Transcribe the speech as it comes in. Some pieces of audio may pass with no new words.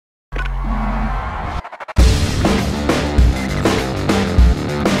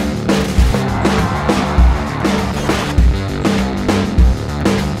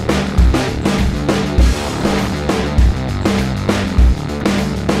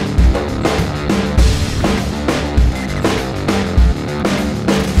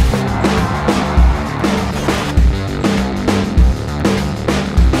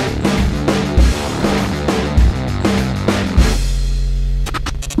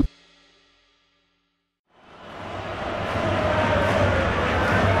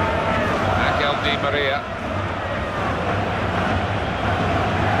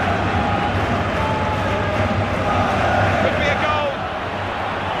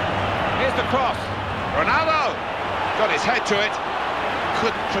Here's the cross. Ronaldo got his head to it,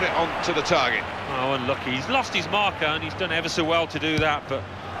 couldn't put it onto the target. Oh, unlucky. He's lost his marker and he's done ever so well to do that, but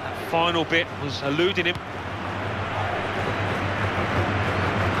that final bit was eluding him.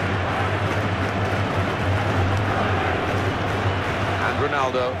 And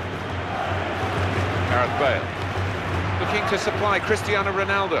Ronaldo. Gareth Bale. Looking to supply Cristiano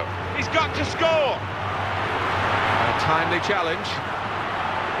Ronaldo. He's got to score! A timely challenge.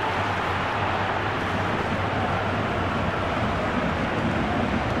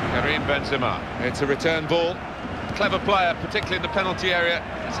 Karim Benzema. It's a return ball. Clever player, particularly in the penalty area.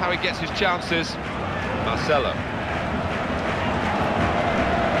 That's how he gets his chances. Marcelo.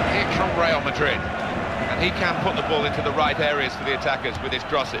 Here come Real Madrid. And he can put the ball into the right areas for the attackers with his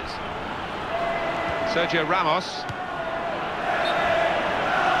crosses. Sergio Ramos.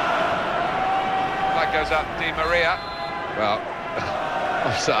 That goes up Di Maria. Well,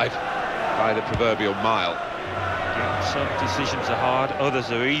 offside by the proverbial mile. Yeah, some decisions are hard,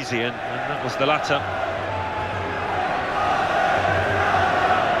 others are easy, and that was the latter.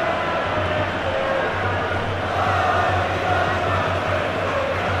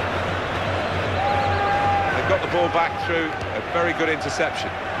 They've got the ball back through a very good interception.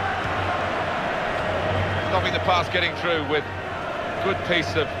 Stopping the pass getting through with a good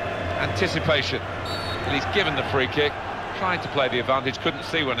piece of anticipation. And he's given the free kick, trying to play the advantage, couldn't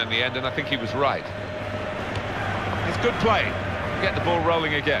see one in the end, and I think he was right. It's good play. Get the ball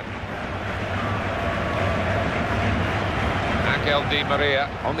rolling again. Angel Di Maria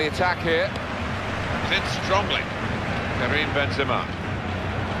on the attack here. He's in strongly. Karim Benzema.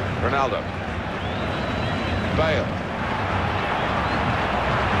 Ronaldo. Bale.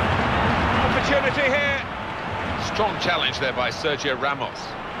 Opportunity here. Strong challenge there by Sergio Ramos.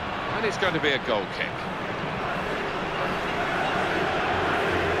 And it's going to be a goal kick.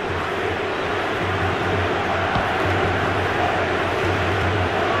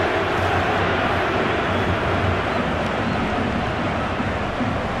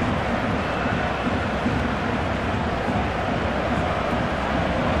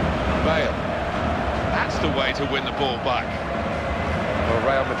 Bale. That's the way to win the ball back. Well,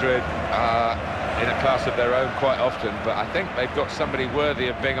 Real Madrid in a class of their own quite often, but I think they've got somebody worthy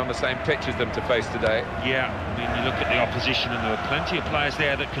of being on the same pitch as them to face today. Yeah, I mean, you look at the opposition and there are plenty of players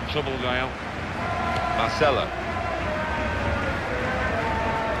there that can trouble Real. Marcelo.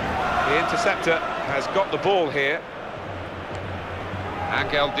 The interceptor has got the ball here.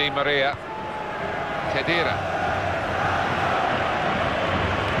 Angel Di Maria. Kedira.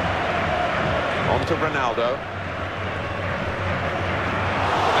 On to Ronaldo.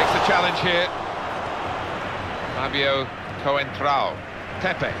 Makes the challenge here. Fabio Coentrao.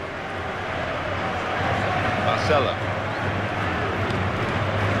 Pepe. Marcelo.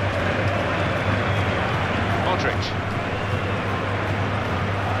 Modric.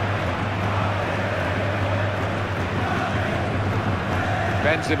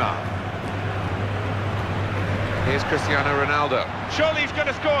 Benzema. Here's Cristiano Ronaldo. Surely he's going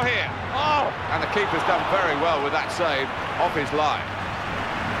to score here. Oh! And the keeper's done very well with that save off his line.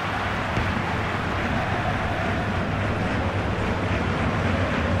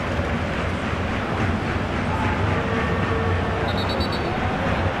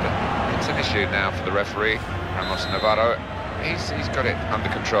 Now for the referee, Ramos Navarro. He's got it under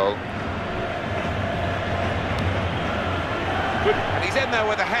control. Good, and he's in there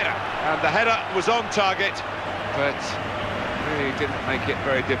with a header, and the header was on target, but really didn't make it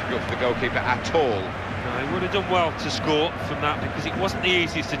very difficult for the goalkeeper at all. No, he would have done well to score from that because it wasn't the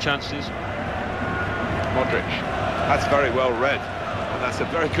easiest of chances. Modric, that's very well read, and that's a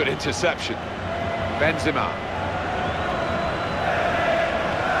very good interception. Benzema.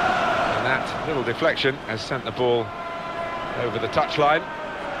 That little deflection has sent the ball over the touchline.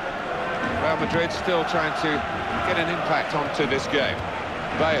 Real Madrid still trying to get an impact onto this game.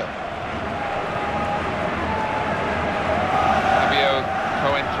 Bale. Fabio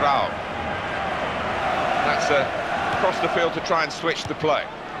Coentrao. That's across the field to try and switch the play.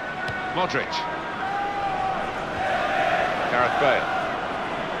 Modric. Gareth Bale.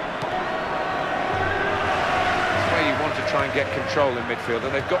 You want to try and get control in midfield,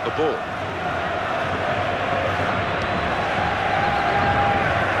 and they've got the ball.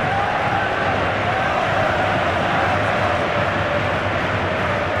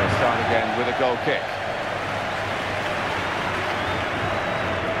 They'll start again with a goal kick.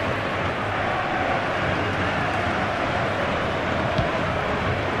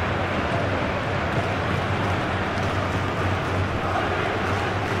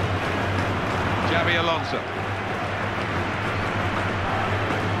 Xabi Alonso.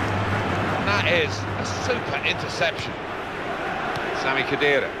 is a super interception. Sami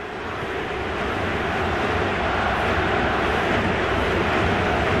Khedira.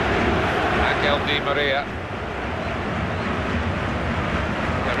 Angel Di Maria.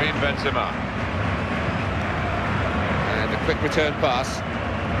 Karim Benzema. And a quick return pass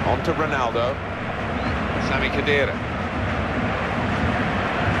on to Ronaldo. Sami Khedira.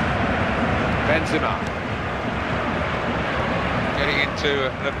 Benzema. Getting into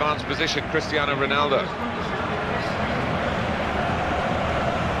an advanced position, Cristiano Ronaldo.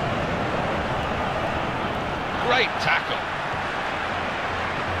 Great tackle.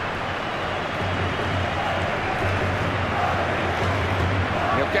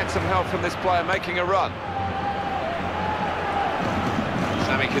 He'll get some help from this player making a run.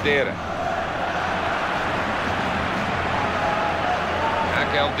 Sami Khedira.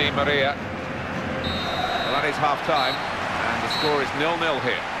 Angel Di Maria. Well, that is half-time, and the score is 0-0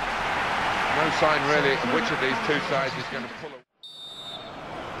 here. No sign, really, of which of these two sides is going to pull away.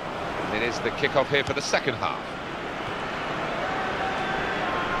 It is the kick-off here for the second half.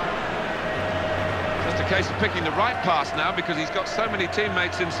 Just a case of picking the right pass now, because he's got so many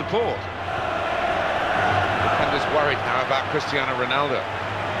teammates in support. Defenders worried now about Cristiano Ronaldo.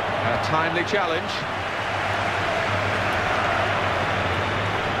 A timely challenge.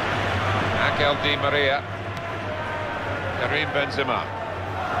 Angel Di Maria. Karim Benzema.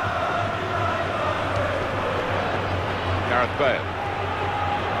 Gareth Bale.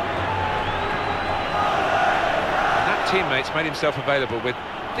 That teammate's made himself available with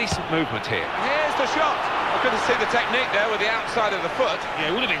decent movement here. Here's the shot. I couldn't see the technique there with the outside of the foot. Yeah,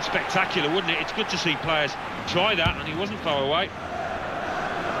 it would have been spectacular, wouldn't it? It's good to see players try that, and he wasn't far away.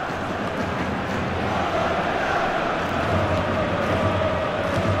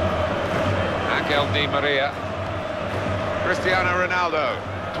 Angel Di Maria. Cristiano Ronaldo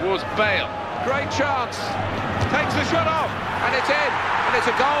towards Bale. Great chance. Takes the shot off, and it's in, and it's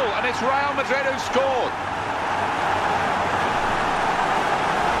a goal, and it's Real Madrid who scored.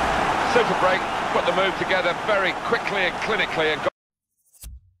 Super break, put the move together very quickly and clinically, and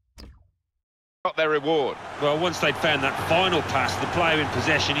got their reward. Well, once they'd found that final pass, the player in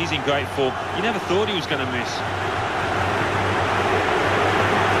possession, he's in great form. You never thought he was going to miss.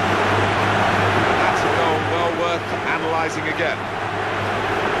 That's a goal well worth analysing again.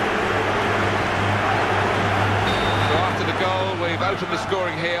 So after the goal, we've opened the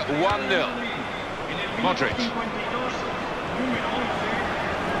scoring here, 1-0. Modric.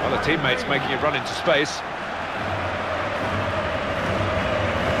 Well, the teammate's making a run into space.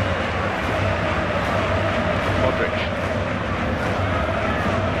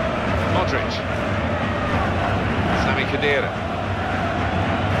 Modric. Sami Khedira.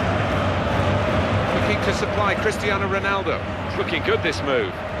 Looking to supply Cristiano Ronaldo. It's looking good, this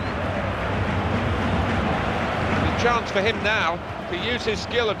move. A chance for him now to use his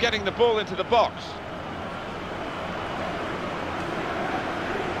skill of getting the ball into the box.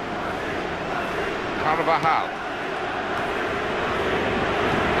 Carvajal.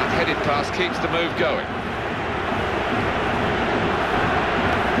 That headed pass keeps the move going.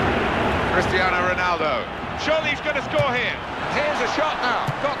 Cristiano Ronaldo. Surely he's going to score here. Here's a shot now.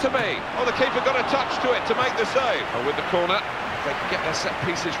 Got to be. Oh, the keeper got a touch to it to make the save. Oh, with the corner, if they could get their set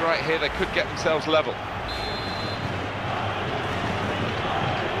pieces right here, they could get themselves level.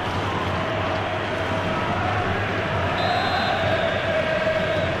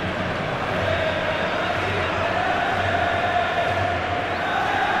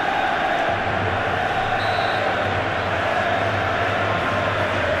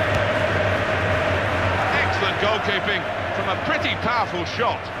 Goalkeeping from a pretty powerful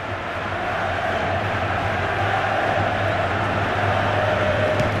shot.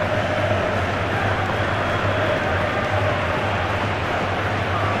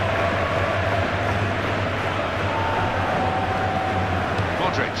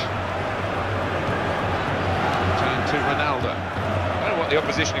 Modric. Turn to Ronaldo. I don't know what the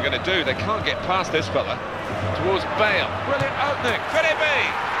opposition are going to do. They can't get past this fella. Towards Bale. Brilliant opening. Could it be?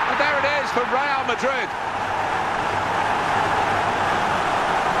 And there it is for Real Madrid.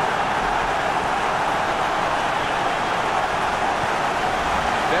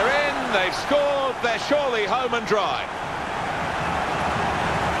 They've scored, they're surely home and dry.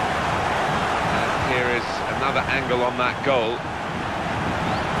 And here is another angle on that goal.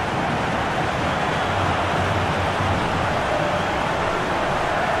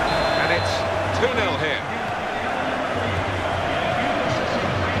 And it's 2-0 here.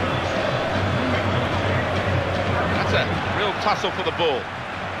 That's a real tussle for the ball.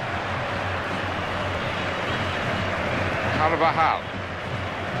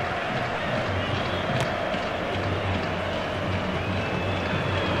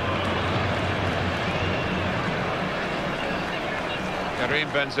 Karim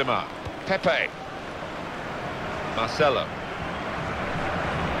Benzema. Pepe. Marcelo.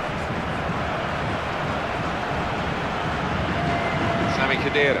 Sami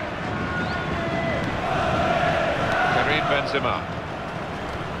Khedira. Karim Benzema.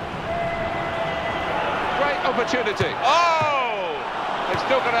 Great opportunity. Oh! They've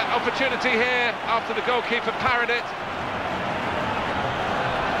still got an opportunity here after the goalkeeper parried it.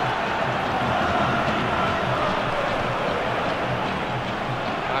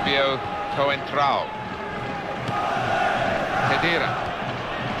 Fabio Coentrao. Khedira.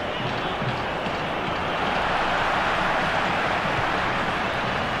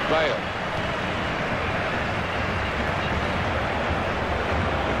 Bale.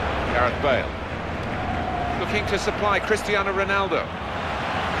 Gareth Bale. Looking to supply Cristiano Ronaldo.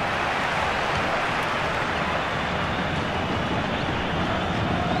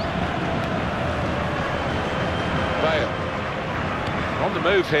 Bale. On the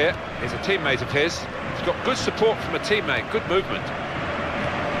move here is a teammate of his. He's got good support from a teammate, good movement.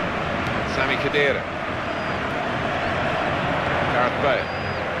 Sami Khedira. Gareth Bale.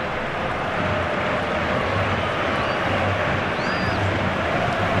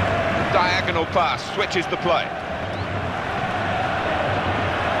 Diagonal pass, switches the play.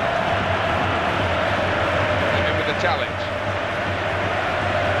 In with the challenge.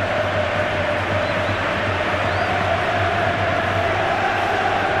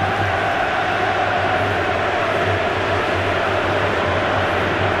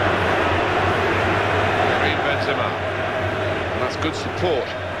 That's good support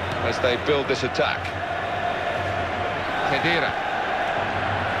as they build this attack. Khedira.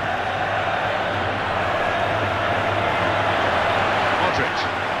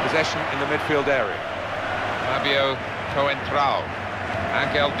 Possession in the midfield area. Fabio Coentrao.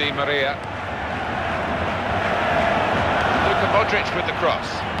 Angel Di Maria. Luka Modric with the cross.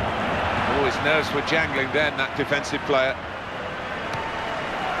 Oh, his nerves were jangling then, that defensive player.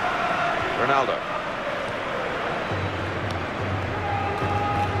 Ronaldo.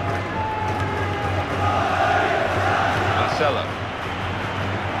 Marcelo.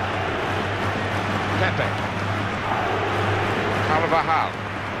 Pepe. Carvajal.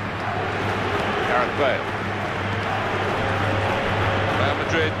 Gareth Bale. Real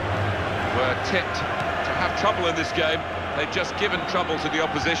Madrid were tipped to have trouble in this game. They've just given trouble to the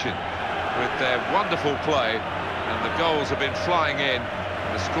opposition with their wonderful play, and the goals have been flying in.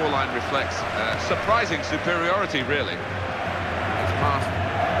 The scoreline reflects surprising superiority, really. It's passed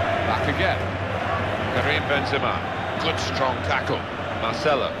back again. Karim Benzema. Good strong tackle.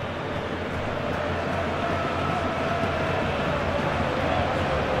 Marcelo.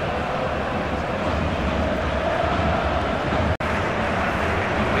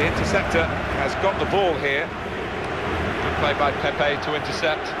 The interceptor has got the ball here. Good play by Pepe to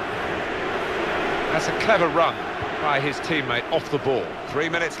intercept. That's a clever run by his teammate off the ball. 3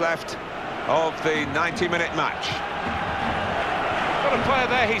 minutes left of the 90-minute match. Got a player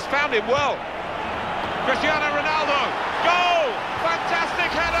there, he's found him well. Cristiano Ronaldo, goal! Fantastic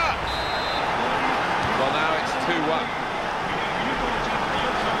header! Well, now it's 2-1.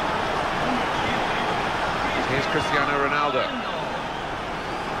 Here's Cristiano Ronaldo.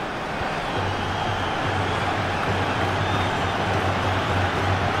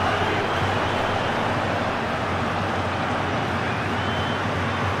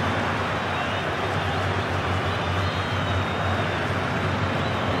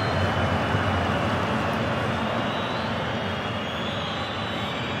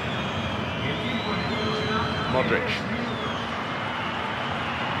 Modric.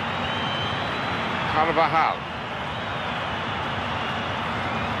 Carvajal.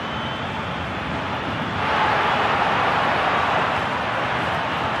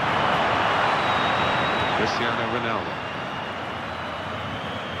 Cristiano Ronaldo.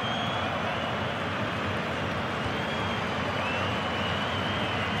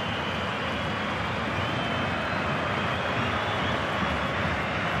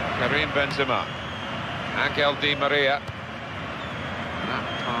 Karim Benzema. Angel Di Maria. That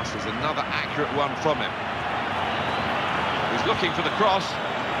pass is another accurate one from him. He's looking for the cross.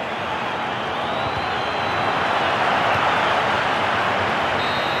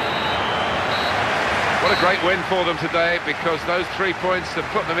 What a great win for them today, because those 3 points have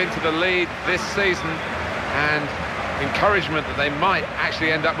put them into the lead this season, and encouragement that they might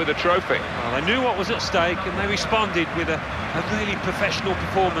actually end up with a trophy. Well, they knew what was at stake, and they responded with a really professional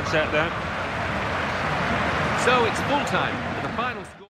performance out there. So it's full time, and the final score.